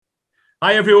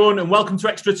Hi everyone and welcome to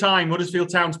Extra Time, Huddersfield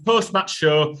Town's post-match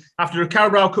show after a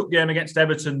Carabao Cup game against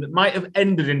Everton that might have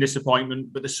ended in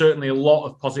disappointment, but there's certainly a lot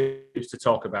of positives to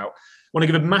talk about. I want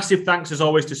to give a massive thanks as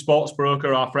always to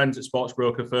Sportsbroker, our friends at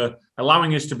Sportsbroker, for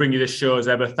allowing us to bring you this show as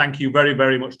ever. Thank you very,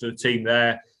 very much to the team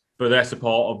there for their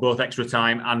support of both Extra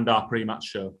Time and our pre-match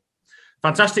show.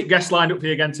 Fantastic guest lined up for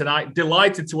you again tonight.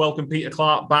 Delighted to welcome Peter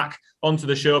Clarke back onto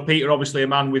the show. Peter, obviously a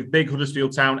man with big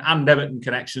Huddersfield Town and Everton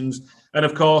connections. And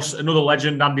of course, another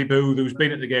legend, Andy Booth, who's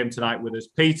been at the game tonight with us.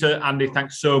 Peter, Andy,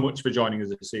 thanks so much for joining us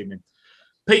this evening.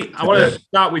 Pete, I want to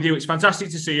start with you. It's fantastic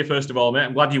to see you, first of all, mate.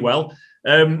 I'm glad you're well.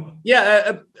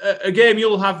 A game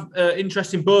you'll have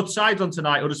interest in both sides on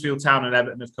tonight, Huddersfield Town and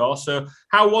Everton, of course. So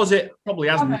how was it? Probably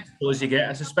as beautiful as you get,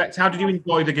 I suspect. How did you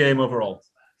enjoy the game overall?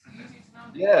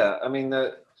 Yeah, I mean,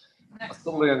 I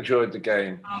thoroughly enjoyed the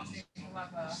game.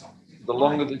 The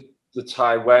longer the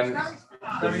tie went,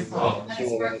 the more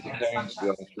it became, to be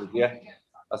honest with you.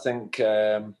 I think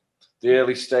the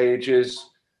early stages,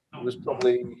 there was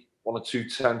probably one or two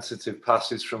tentative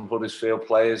passes from Huddersfield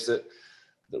players that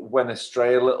went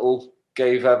astray a little,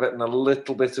 gave Everton a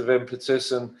little bit of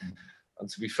impetus. And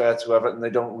to be fair to Everton, they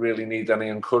don't really need any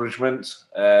encouragement.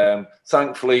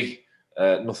 Thankfully,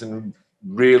 nothing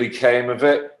really came of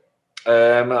it,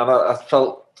 and I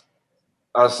felt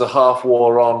as the half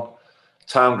wore on,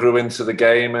 Town grew into the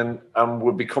game and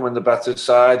were becoming the better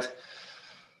side.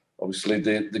 Obviously,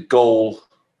 the goal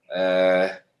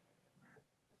it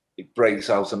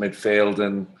breaks out of midfield,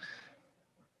 and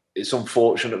it's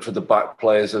unfortunate for the back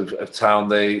players of Town.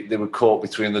 They were caught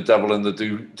between the devil and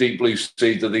the deep blue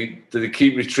sea. Do they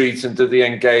keep retreating? Do they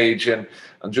engage? And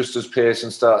just as Pearson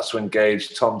starts to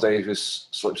engage, Tom Davies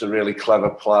slips a really clever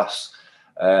pass,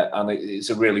 and it's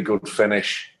a really good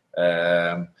finish.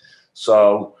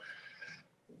 So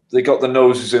they got the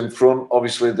noses in front.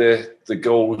 Obviously, the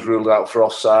goal was ruled out for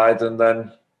offside, and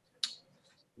then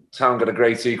Town got a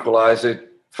great equaliser,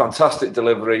 fantastic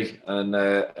delivery, and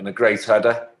a great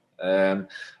header. And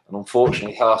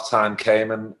unfortunately, half time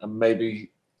came and maybe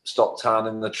stopped Town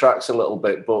in the tracks a little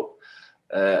bit, but.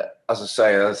 As I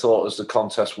say, I thought as the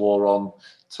contest wore on,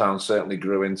 Town certainly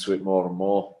grew into it more and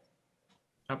more.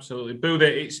 Absolutely. Booth,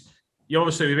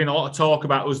 obviously there's been a lot of talk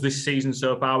about us this season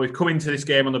so far. We've come into this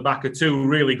game on the back of two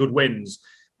really good wins,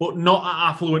 but not at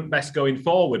our fluent best going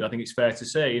forward, I think it's fair to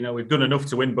say. You know, we've done enough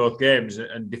to win both games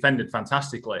and defended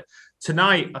fantastically.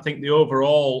 Tonight, I think the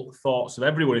overall thoughts of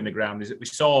everyone in the ground is that we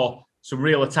saw some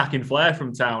real attacking flair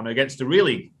from Town against a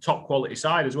really top quality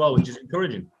side as well, which is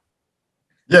encouraging.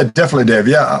 Yeah, definitely, Dave.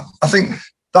 Yeah, I think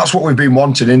that's what we've been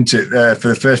wanting into for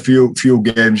the first few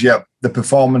games. Yeah, the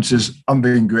performances haven't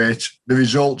been great. The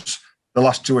results, the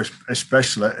last two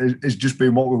especially, has just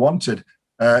been what we wanted,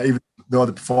 even though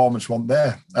the performance wasn't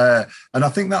there. And I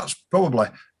think that's probably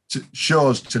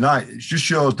shows tonight. It just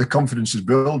shows the confidence is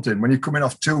building. When you're coming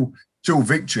off two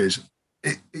victories,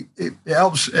 it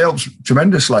helps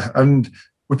tremendously. And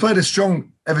we played a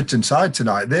strong Everton side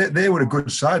tonight. They were a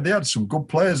good side. They had some good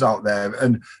players out there,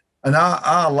 and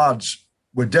our lads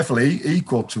were definitely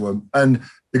equal to them. And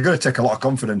they've got to take a lot of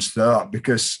confidence to that,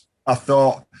 because I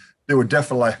thought they were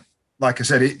definitely, like I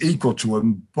said, equal to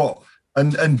them, but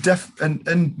and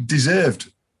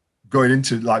deserved going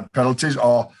into like penalties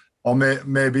or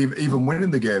maybe even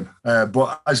winning the game.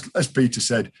 But as Peter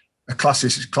said, a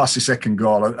classy second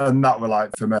goal, and that were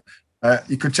like for me.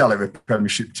 You could tell every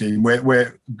Premiership team.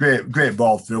 We're great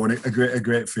ball through and a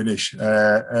great finish.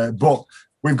 But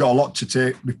we've got a lot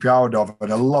to be proud of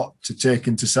and a lot to take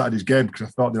into Saturday's game, because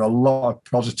I thought there were a lot of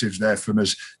positives there from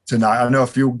us tonight. I know a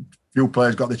few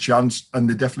players got the chance and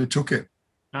they definitely took it.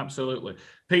 Absolutely.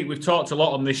 Pete, we've talked a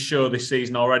lot on this show this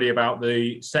season already about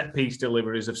the set-piece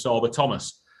deliveries of Sorba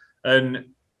Thomas. And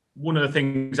one of the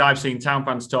things I've seen Town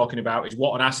fans talking about is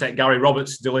what an asset Gary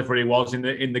Roberts' delivery was in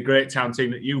the great Town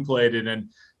team that you played in. And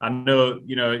I know,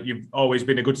 you've always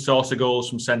been a good source of goals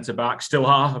from centre-back, still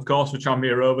are, of course, for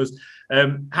Tranmere Rovers.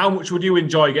 How much would you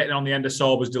enjoy getting on the end of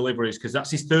Sorba's deliveries? Because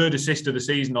that's his third assist of the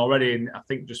season already in, I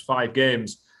think, just 5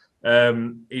 games.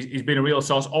 He's been a real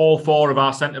source. All 4 of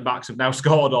our centre-backs have now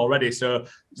scored already. So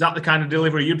is that the kind of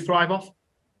delivery you'd thrive off?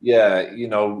 Yeah,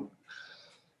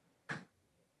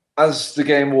 as the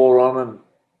game wore on, and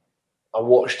I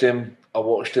watched him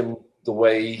the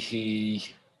way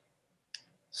he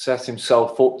set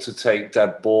himself up to take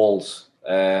dead balls.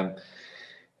 It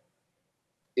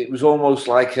was almost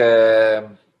like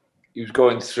he was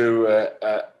going through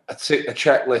a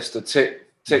checklist,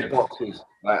 tick boxes.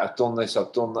 Like, I've done this,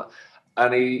 I've done that,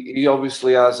 and he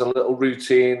obviously has a little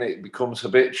routine. It becomes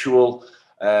habitual,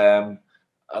 and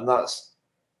that's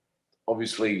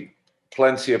obviously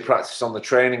plenty of practice on the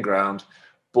training ground,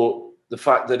 but the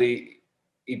fact that he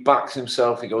he backs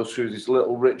himself. He goes through this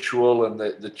little ritual and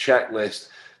the checklist.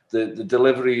 The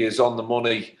delivery is on the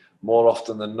money more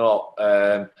often than not.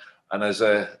 And as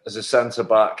a centre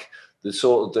back, the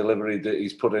sort of delivery that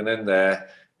he's putting in there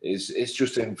is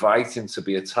just inviting to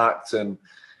be attacked and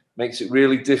makes it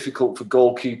really difficult for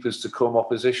goalkeepers to come.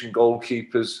 Opposition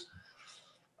goalkeepers,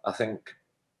 I think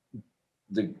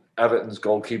the Everton's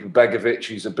goalkeeper Begovic,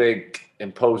 he's a big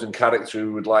imposing character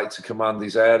who would like to command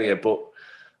his area, but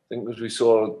I think as we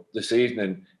saw this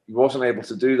evening, he wasn't able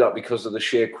to do that because of the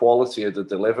sheer quality of the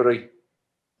delivery.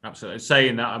 Absolutely.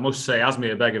 Saying that, I must say,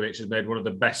 Asmir Begovic has made one of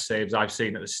the best saves I've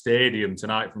seen at the stadium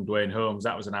tonight from Dwayne Holmes.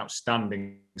 That was an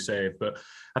outstanding save. But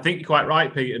I think you're quite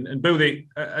right, Pete. And Boothie,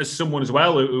 as someone as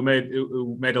well who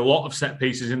made a lot of set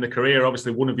pieces in the career,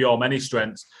 obviously one of your many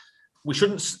strengths, we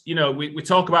shouldn't, we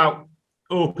talk about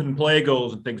open play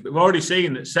goals and things, but we've already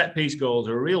seen that set piece goals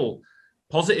are a real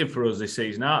positive for us this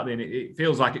season, aren't they? And it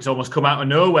feels like it's almost come out of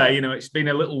nowhere. It's been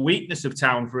a little weakness of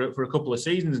Town for a couple of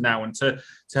seasons now, and to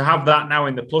have that now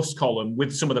in the plus column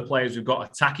with some of the players we've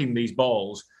got attacking these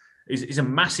balls is a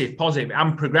massive positive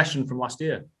and progression from last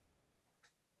year.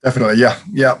 Definitely,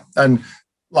 yeah. And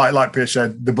like Pierce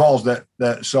said, the balls that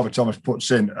Sorba Thomas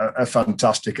puts in are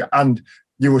fantastic. And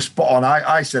you were spot on.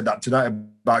 I said that tonight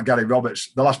about Gary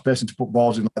Roberts. The last person to put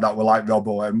balls in like that were like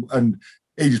Robbo, and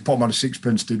he just put them on a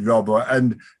sixpence, did Robbo.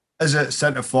 And as a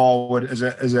centre forward, as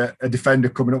a defender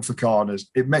coming up for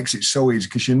corners, it makes it so easy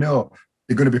because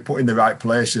they're going to be put in the right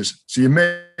places. So you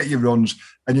make your runs,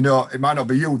 and it might not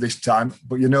be you this time,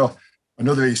 but another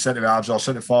of these centre halves or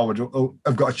centre forward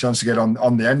have got a chance to get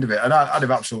on the end of it. And I'd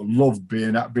have absolutely loved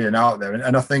being out there.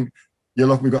 And I think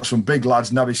we've got some big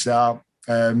lads, Naby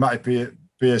Sarr, Matty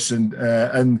Pearson,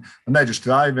 and they're just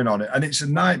thriving on it. And it's a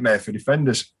nightmare for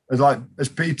defenders. As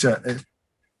Peter,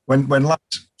 when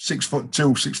lads 6'2",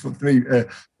 6'3"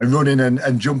 are running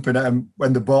and jumping at them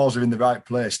when the balls are in the right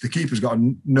place, the keeper's got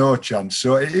no chance.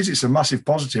 So it's a massive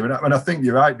positive. And I think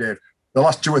you're right, Dave. The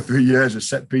last 2 or 3 years of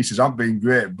set pieces haven't been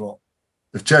great, but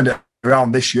they've turned it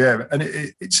around this year. And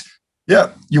it's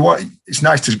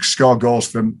nice to score goals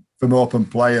from open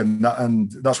play,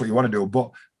 and that's what you want to do.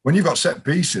 But when you've got set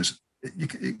pieces,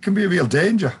 it can be a real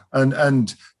danger,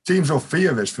 and teams will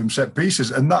fear us from set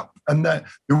pieces, and they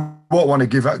won't want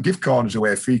to give corners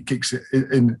away, free kicks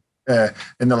in the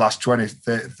last 20,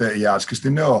 30 yards because they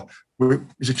know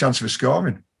there's a chance for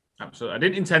scoring. Absolutely. I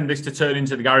didn't intend this to turn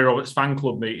into the Gary Roberts fan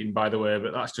club meeting, by the way,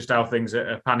 but that's just how things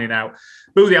are panning out.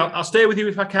 Boothie, I'll stay with you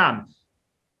if I can.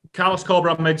 Carlos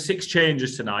Corberán made 6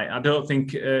 changes tonight. I don't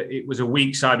think it was a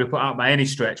weak side we put out by any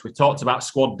stretch. We've talked about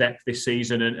squad depth this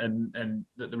season and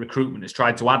that the recruitment has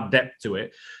tried to add depth to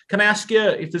it. Can I ask you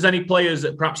if there's any players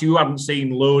that perhaps you haven't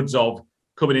seen loads of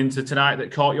coming into tonight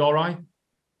that caught your eye?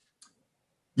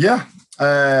 Yeah.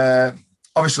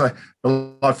 Obviously,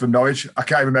 the lad from Norwich, I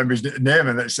can't remember his name.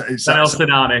 And it's Daniel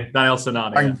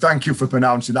Sinani. Thank you for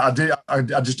pronouncing that. I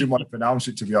just didn't want to pronounce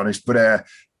it, to be honest. But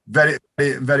very,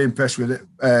 very impressed with it.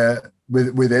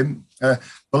 With him,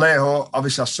 Vallejo.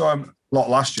 Obviously, I saw him a lot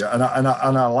last year, and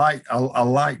I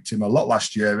liked him a lot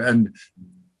last year. And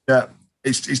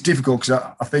it's difficult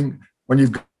because I think when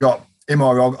you've got him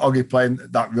or Oggy playing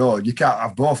that role, you can't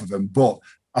have both of them. But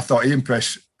I thought he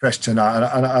impressed tonight,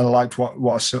 and I liked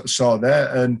what I saw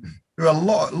there. And there were a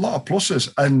lot of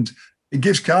pluses, and it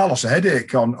gives Carlos a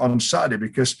headache on Saturday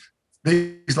because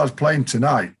these lads playing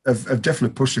tonight have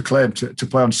definitely pushed the claim to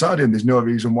play on Saturday, and there's no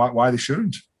reason why they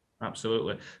shouldn't.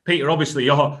 Absolutely. Peter, obviously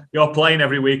you're playing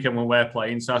every weekend when we're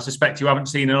playing, so I suspect you haven't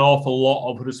seen an awful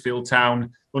lot of Huddersfield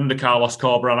Town under Carlos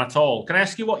Corberán at all. Can I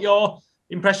ask you what your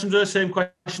impressions are? Same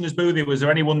question as Boothie. Was there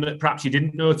anyone that perhaps you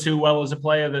didn't know too well as a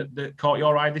player that caught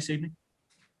your eye this evening?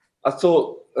 I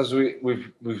thought, as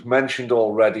we've mentioned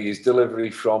already, his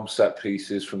delivery from set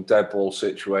pieces, from dead ball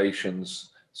situations,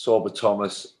 Sorba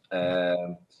Thomas,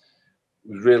 was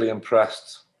really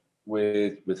impressed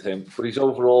with him. But his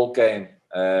overall game,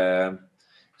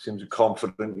 seems a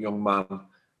confident young man,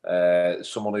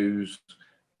 someone who's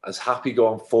as happy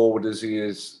going forward as he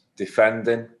is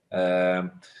defending. And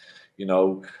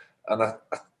I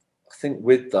think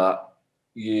with that,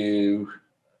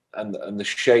 and the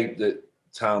shape that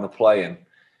Town are playing,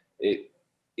 it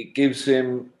gives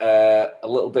him a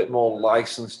little bit more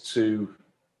license to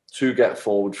get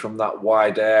forward from that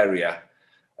wide area,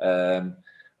 and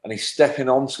he's stepping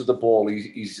onto the ball.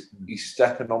 He's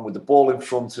stepping on with the ball in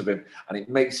front of him, and it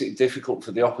makes it difficult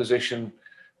for the opposition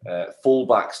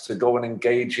fullbacks to go and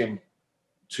engage him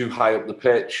too high up the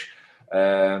pitch.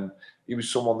 He was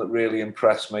someone that really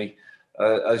impressed me.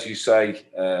 As you say,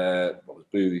 what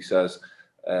Boothie says,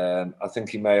 I think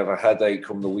he may have a headache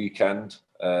come the weekend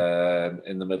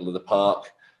in the middle of the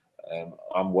park.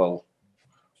 I'm well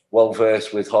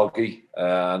versed with Hoggy.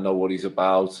 I know what he's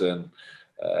about, and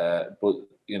but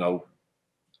you know,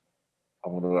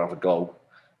 I'm going to have a go.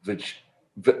 The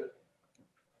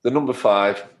number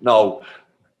 5, no,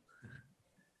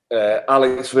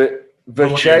 Alex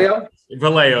Vallejo.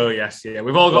 Vallejo, yes, yeah.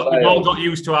 We've all got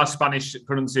used to our Spanish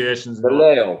pronunciations.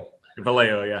 Vallejo,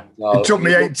 yeah. No,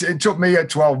 it took me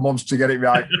 12 months to get it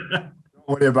right. Don't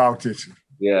worry about it.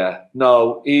 Yeah,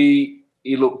 no, he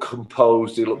looked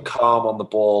composed. He looked calm on the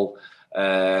ball.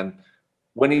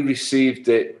 When he received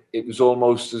it, it was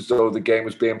almost as though the game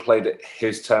was being played at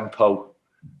his tempo.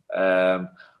 And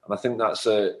I think that's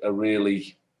a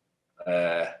really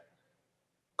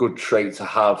good trait to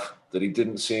have, that he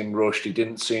didn't seem rushed. He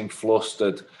didn't seem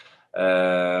flustered.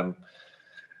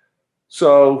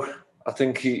 So I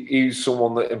think he's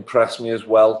someone that impressed me as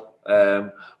well.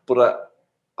 But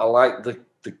I like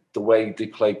the way they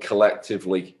played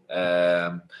collectively.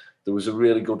 There was a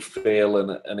really good feel,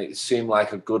 and it seemed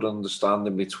like a good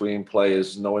understanding between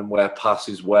players, knowing where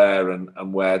passes were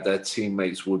and where their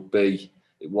teammates would be.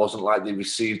 It wasn't like they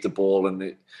received the ball and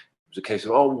it was a case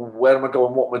of, oh, where am I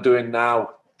going? What am I doing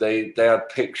now? They had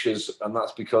pictures, and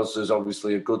that's because there's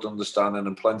obviously a good understanding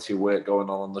and plenty of work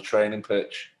going on the training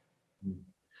pitch.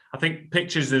 I think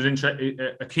pictures is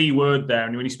a key word there.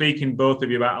 And when you're speaking, both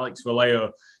of you, about Alex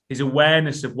Vallejo, his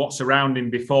awareness of what's around him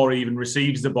before he even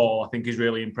receives the ball, I think, is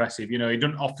really impressive. You know, he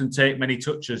doesn't often take many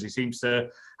touches. He seems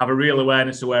to have a real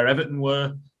awareness of where Everton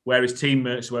were, where his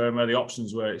teammates were, and where the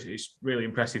options were. It's really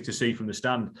impressive to see from the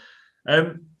stand.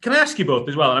 Can I ask you both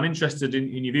as well? I'm interested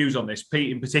in your views on this. Pete,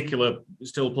 in particular,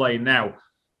 still playing now.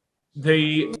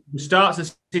 The starts of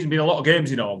the season been a lot of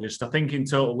games in August. I think in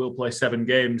total we'll play 7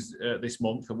 games this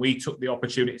month, and we took the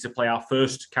opportunity to play our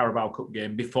first Carabao Cup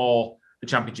game before the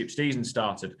Championship season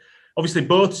started. Obviously,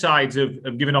 both sides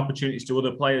have given opportunities to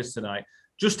other players tonight.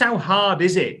 Just how hard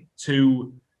is it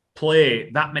to play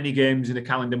that many games in a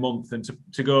calendar month and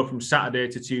to go from Saturday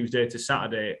to Tuesday to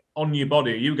Saturday on your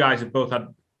body? You guys have both had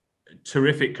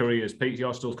terrific careers. Pete,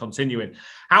 you're still continuing.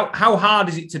 How hard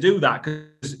is it to do that?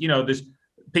 Because, you know, there's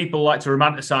people like to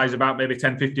romanticize about maybe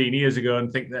 10, 15 years ago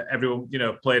and think that everyone, you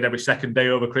know, played every second day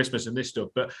over Christmas and this stuff.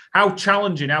 But how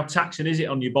challenging, how taxing is it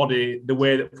on your body, the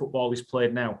way that football is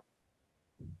played now?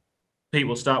 Pete,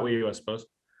 we'll start with you, I suppose.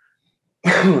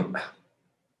 I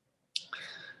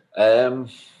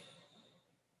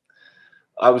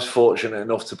was fortunate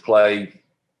enough to play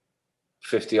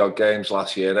 50-odd games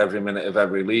last year, every minute of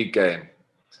every league game.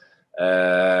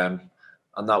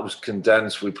 And that was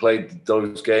condensed. We played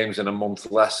those games in a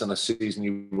month less than a season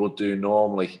you would do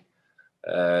normally.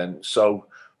 So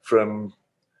from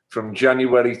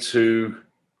January to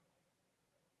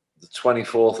the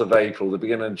 24th of April, the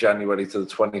beginning of January to the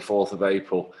 24th of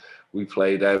April, we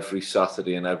played every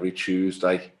Saturday and every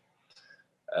Tuesday.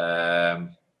 And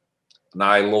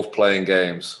I love playing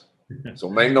games. So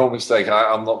make no mistake,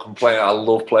 I'm not complaining. I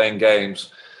love playing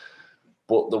games.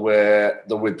 But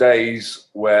there were days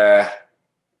where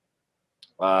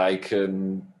I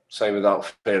can say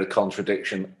without fear of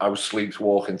contradiction, I was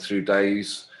sleepwalking through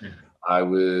days. Yeah. I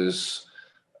was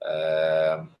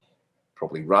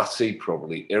probably ratty,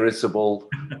 probably irritable,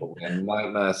 probably a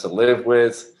nightmare to live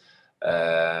with.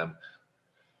 The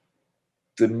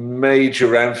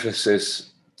major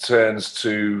emphasis turns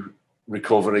to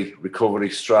recovery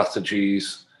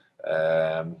strategies,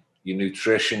 your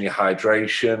nutrition, your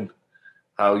hydration,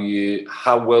 how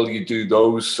well you do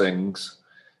those things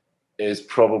is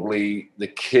probably the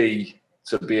key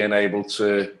to being able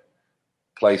to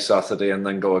play Saturday and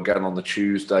then go again on the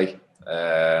Tuesday.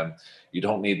 You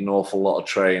don't need an awful lot of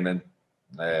training.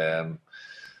 The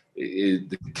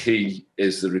key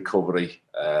is the recovery,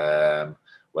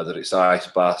 whether it's ice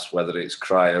baths, whether it's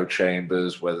cryo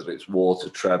chambers, whether it's water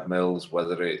treadmills,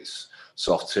 whether it's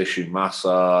soft tissue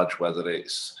massage, whether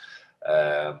it's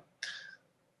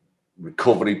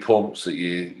recovery pumps that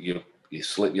you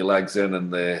slip your legs in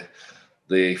and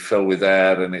they fill with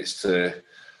air, and it's to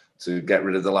get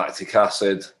rid of the lactic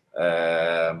acid.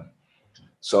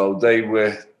 So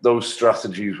those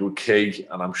strategies were key,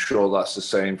 and I'm sure that's the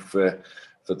same for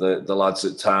the lads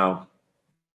at Town.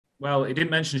 Well, he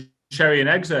didn't mention sherry and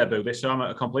eggs there, Booby, so I'm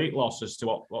at a complete loss as to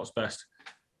what's best.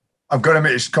 I've got to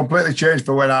admit, it's completely changed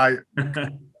for when I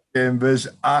came.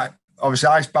 Obviously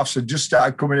ice baths had just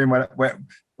started coming in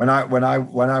when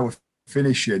I was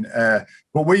finishing.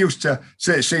 But we used to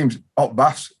say, it seems, hot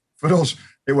baths. For us,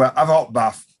 it were have a hot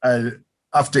bath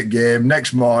after game,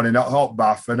 next morning, a hot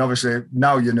bath. And obviously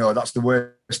now, you know, that's the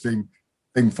worst thing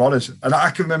for us. And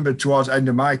I can remember towards the end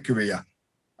of my career,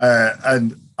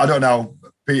 and I don't know how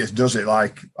Peters does it,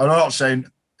 like, I'm not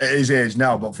saying at his age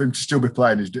now, but for him to still be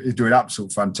playing, he's doing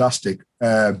absolutely fantastic.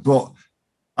 But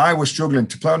I was struggling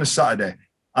to play on a Saturday.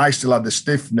 I still had the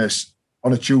stiffness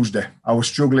on a Tuesday. I was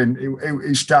struggling.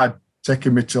 It started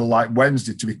taking me till like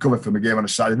Wednesday to recover from a game on a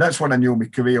Saturday. And that's when I knew my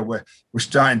career was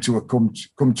starting to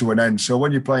come to an end. So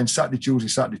when you're playing Saturday,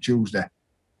 Tuesday,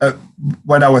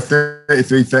 when I was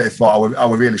 33, 34, I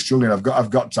was really struggling. I've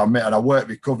got to admit, and I weren't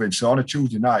recovering. So on a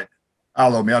Tuesday night,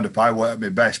 I'll hold my hand up, I weren't at my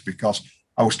best because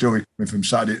I was still recovering from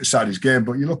Saturday's game.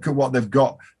 But you look at what they've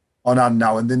got on hand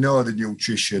now, and they know the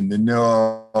nutrition, they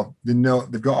know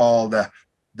they've got all the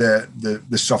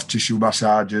soft tissue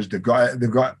massages, they've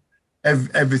got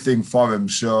everything for them,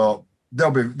 so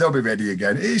they'll be ready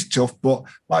again. It is tough, but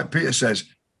like Peter says,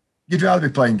 you'd rather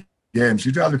be playing games.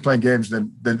 You'd rather be playing games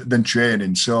than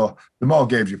training. So the more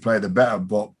games you play, the better.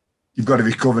 But you've got to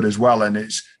recover as well, and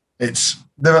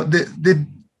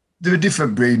they're a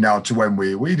different breed now to when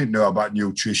we didn't know about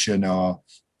nutrition or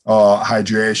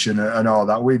hydration and all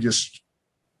that. We just,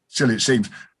 silly it seems,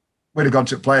 we'd have gone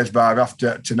to a players' bar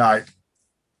after tonight,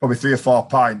 probably 3 or 4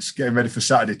 pints, getting ready for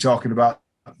Saturday, talking about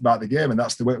the game, and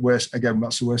that's the worst. Again,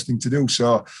 that's the worst thing to do.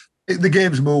 So the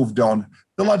game's moved on.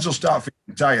 The lads will start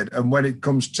feeling tired, and when it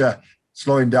comes to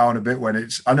slowing down a bit,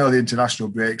 I know the international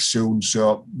break's soon,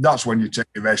 so that's when you take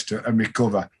a rest and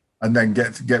recover, and then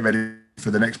get ready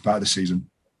for the next part of the season.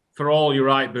 For all, you're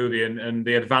right, Boothie, and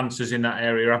the advances in that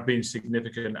area have been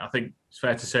significant. I think it's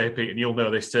fair to say, Pete, and you'll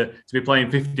know this, to be playing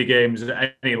 50 games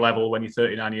at any level when you're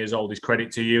 39 years old is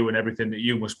credit to you and everything that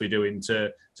you must be doing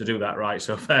to do that right.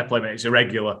 So fair play, mate. It's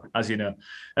irregular, as you know.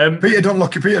 Peter don't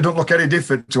look any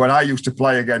different to when I used to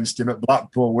play against him at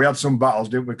Blackpool. We had some battles,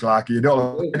 didn't we, Clarke? You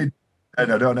don't look any different, I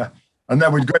don't know. And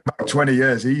then we'd go back 20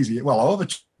 years easy. Well, over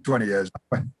 20 years.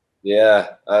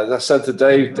 Yeah, as I said to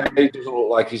Dave, Dave doesn't look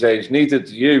like his age. Neither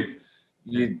do you.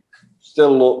 You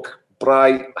still look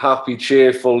bright, happy,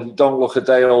 cheerful. You don't look a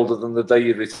day older than the day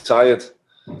you retired.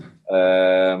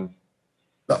 I'll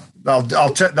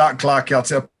take that, Clarke.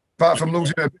 Apart from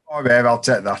losing a bit more hair, I'll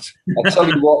take that. I'll tell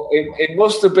you what, it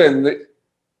must have been that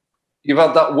you've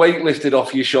had that weight lifted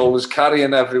off your shoulders,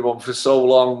 carrying everyone for so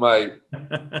long, mate.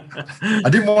 I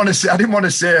didn't want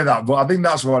to say that, but I think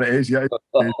that's what it is. Yeah.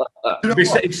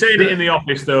 He's saying it in the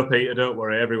office, though, Peter. Don't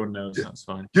worry, everyone knows. That's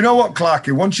fine. Do you know what, Clarke?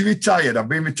 Once you retired, I've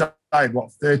been retired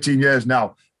 13 years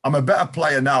now. I'm a better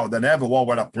player now than I ever was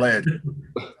when I played.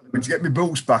 To get my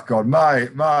boots back on,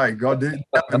 my God,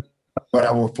 when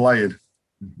I was playing.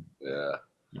 Yeah,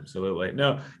 absolutely.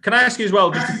 No, can I ask you as well?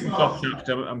 Just to finish off,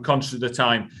 I'm conscious of the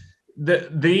time.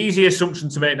 The easy assumption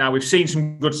to make now, we've seen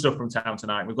some good stuff from Town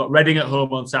tonight. We've got Reading at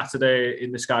home on Saturday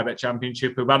in the Sky Bet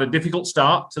Championship, who've had a difficult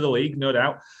start to the league, no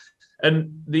doubt.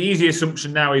 And the easy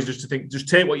assumption now is just to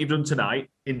take what you've done tonight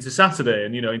into Saturday.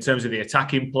 And, in terms of the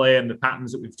attacking play and the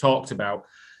patterns that we've talked about,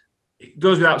 it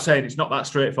goes without saying it's not that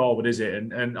straightforward, is it?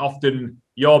 And often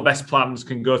your best plans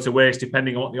can go to waste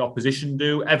depending on what the opposition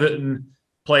do. Everton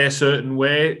play a certain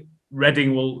way.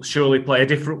 Reading will surely play a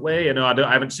different way.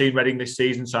 I haven't seen Reading this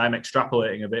season, so I'm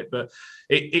extrapolating a bit. But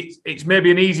it's maybe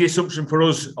an easy assumption for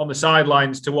us on the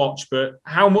sidelines to watch. But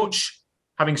how much,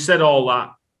 having said all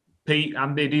that, Pete,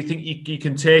 Andy, do you think you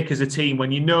can take as a team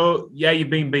when you've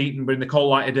been beaten, but in the cold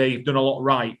light of day, you've done a lot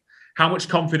right? How much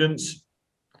confidence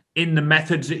in the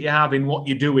methods that you have, in what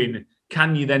you're doing,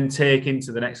 can you then take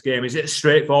into the next game? Is it as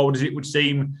straightforward as it would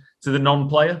seem to the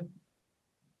non-player?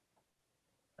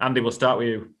 Andy, we'll start with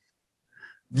you.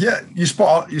 Yeah, you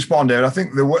spot on there. I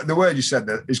think the word you said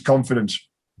there is confidence.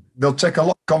 They'll take a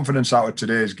lot of confidence out of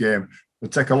today's game.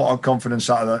 They'll take a lot of confidence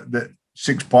out of the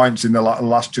 6 points in the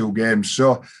last 2 games.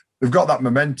 So they've got that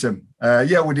momentum.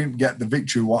 We didn't get the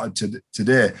victory we wanted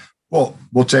today, but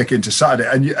we'll take it into Saturday.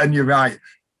 And you're right.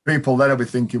 People then will be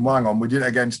thinking, well, hang on, we did it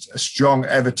against a strong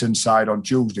Everton side on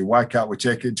Tuesday. Why can't we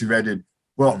take it to Reading?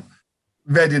 Well,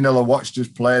 Reading will have watched us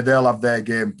play. They'll have their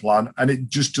game plan, and it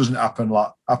just doesn't happen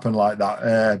like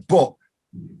that. But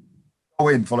go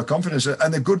in full of confidence.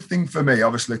 And the good thing for me,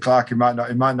 obviously, Clarke, he might not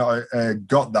have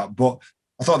got that, but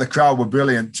I thought the crowd were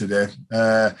brilliant today.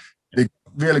 They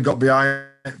really got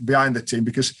behind the team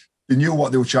because they knew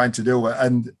what they were trying to do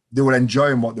and they were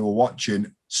enjoying what they were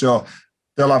watching. So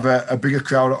they'll have a bigger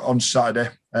crowd on Saturday,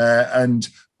 and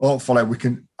hopefully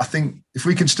I think if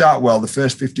we can start well, the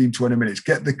first 15, 20 minutes,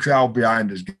 get the crowd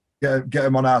behind us, get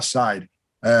them on our side,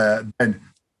 then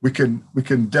we can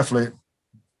definitely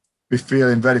be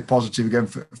feeling very positive again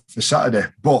for Saturday.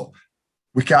 But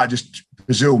we can't just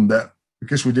presume that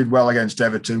because we did well against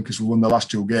Everton, because we won the last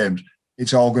 2 games,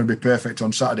 it's all going to be perfect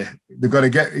on Saturday. They've got to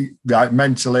get right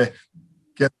mentally,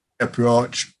 get the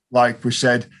approach, like we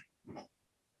said.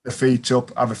 the feet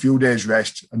up, have a few days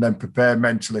rest, and then prepare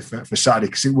mentally for Saturday,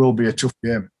 because it will be a tough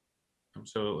game.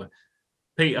 Absolutely.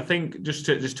 Pete, I think just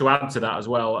to add to that as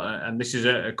well, and this is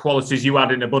a qualities you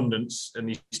had in abundance, and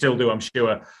you still do, I'm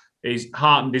sure, is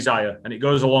heart and desire. And it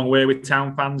goes a long way with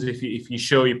Town fans if you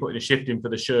show you're putting a shift in for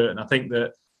the shirt. And I think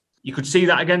that you could see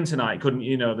that again tonight, couldn't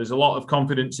you? There's a lot of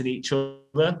confidence in each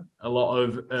other, a lot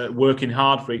of working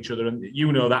hard for each other. And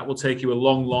that will take you a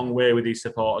long, long way with these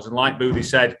supporters. And like Boothie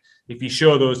said, if you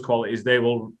show those qualities, they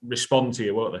will respond to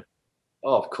you, won't they?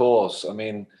 Oh, of course. I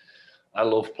mean, I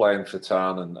love playing for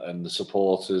Town and the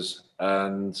supporters.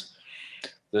 And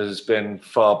there's been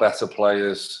far better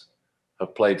players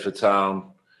have played for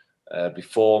Town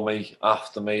before me,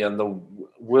 after me, and there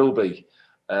will be.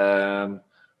 But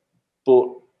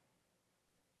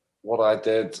what I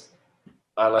did,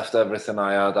 I left everything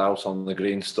I had out on the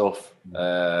green stuff,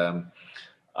 and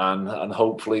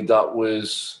hopefully that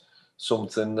was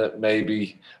something that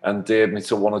maybe endeared me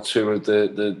to one or two of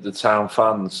the Town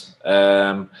fans.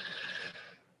 I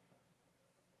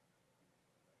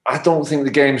don't think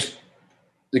the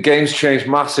game's changed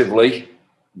massively,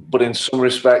 but in some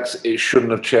respects it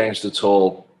shouldn't have changed at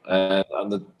all.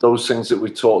 Those things that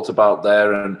we talked about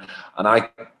there, and I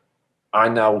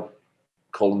now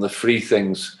call them the three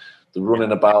things: the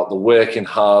running about, the working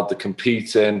hard, the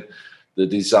competing, the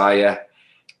desire.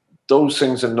 Those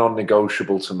things are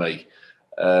non-negotiable to me,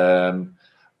 and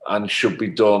should be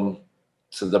done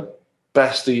to the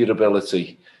best of your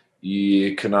ability.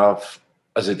 You can have,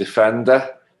 as a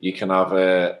defender, you can have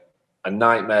a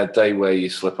nightmare day where you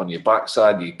slip on your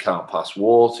backside, you can't pass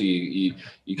water, you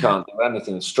can't do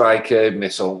anything. Striker,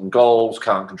 miss open goals,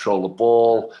 can't control the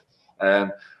ball.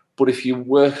 But if you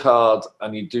work hard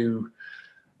and you do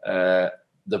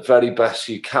the very best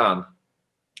you can,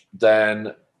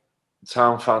 then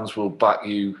Town fans will back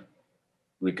you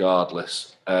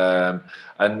regardless. And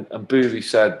Boothie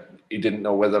said he didn't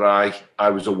know whether I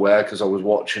was aware because I was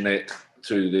watching it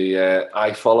through the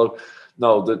iFollow.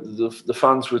 No, the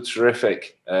fans were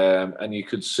terrific, and you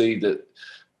could see that.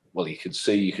 Well, you could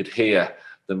hear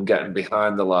them getting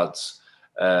behind the lads.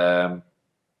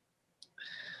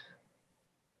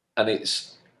 And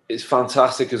it's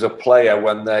fantastic as a player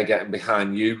when they're getting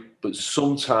behind you, but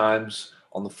sometimes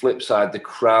on the flip side, the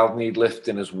crowd need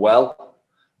lifting as well.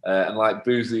 And like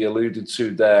Boothie alluded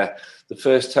to there, the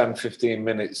first 10, 15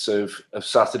 minutes of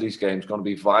Saturday's game is going to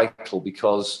be vital,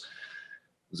 because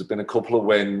there's been a couple of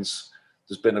wins.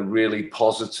 There's been a really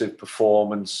positive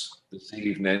performance this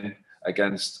evening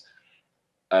against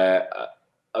a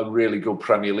really good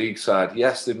Premier League side.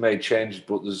 Yes, they've made changes,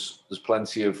 but there's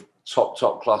plenty of top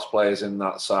class players in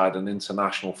that side and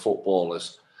international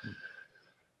footballers.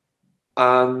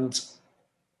 And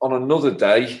on another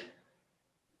day,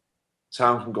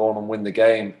 Town can go on and win the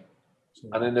game.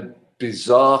 And in a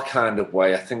bizarre kind of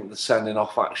way, I think the sending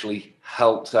off actually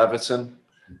helped Everton,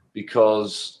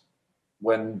 because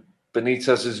when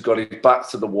Benitez has got his back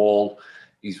to the wall,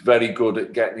 he's very good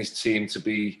at getting his team to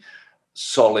be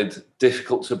solid,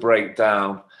 difficult to break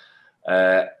down.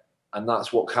 And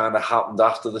that's what kind of happened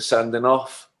after the sending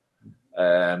off.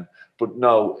 But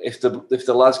no, if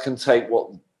the lads can take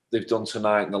what they've done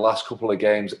tonight in the last couple of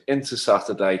games into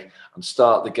Saturday and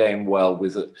start the game well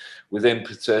with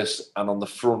impetus and on the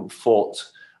front foot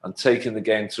and taking the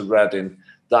game to Reading,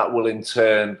 that will in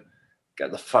turn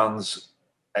get the fans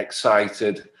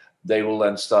excited. They will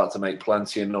then start to make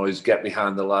plenty of noise, get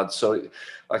behind the lads. So,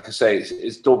 like I say,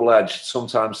 it's double-edged.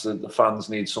 Sometimes the fans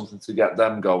need something to get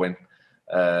them going.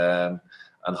 And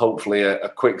hopefully a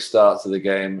quick start to the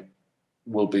game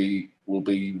will be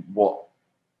what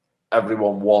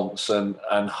everyone wants, and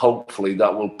hopefully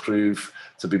that will prove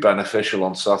to be beneficial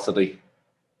on Saturday.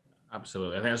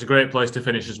 Absolutely. I think that's a great place to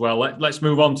finish as well. Let's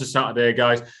move on to Saturday,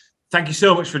 guys. Thank you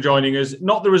so much for joining us.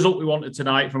 Not the result we wanted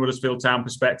tonight from Huddersfield Town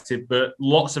perspective, but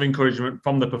lots of encouragement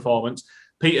from the performance.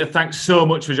 Peter, thanks so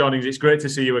much for joining us. It's great to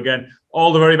see you again.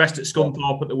 All the very best at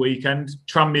Scunthorpe at the weekend.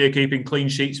 Tranmere are keeping clean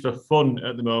sheets for fun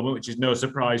at the moment, which is no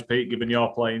surprise, Pete, given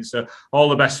you're playing. So all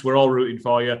the best. We're all rooting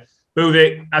for you.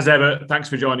 Boothie, as ever, thanks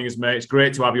for joining us, mate. It's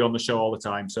great to have you on the show all the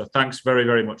time. So thanks very,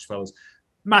 very much, fellas.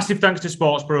 Massive thanks to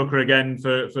Sportsbroker again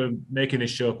for making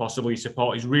this show possible. Your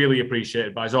support is really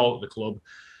appreciated by us all at the club.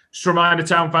 Just a reminder,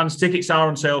 Town fans, tickets are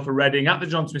on sale for Reading at the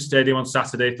John Smith Stadium on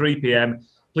Saturday, 3 p.m.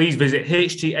 Please visit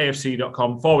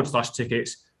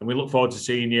htafc.com/tickets, and we look forward to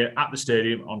seeing you at the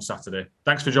stadium on Saturday.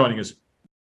 Thanks for joining us.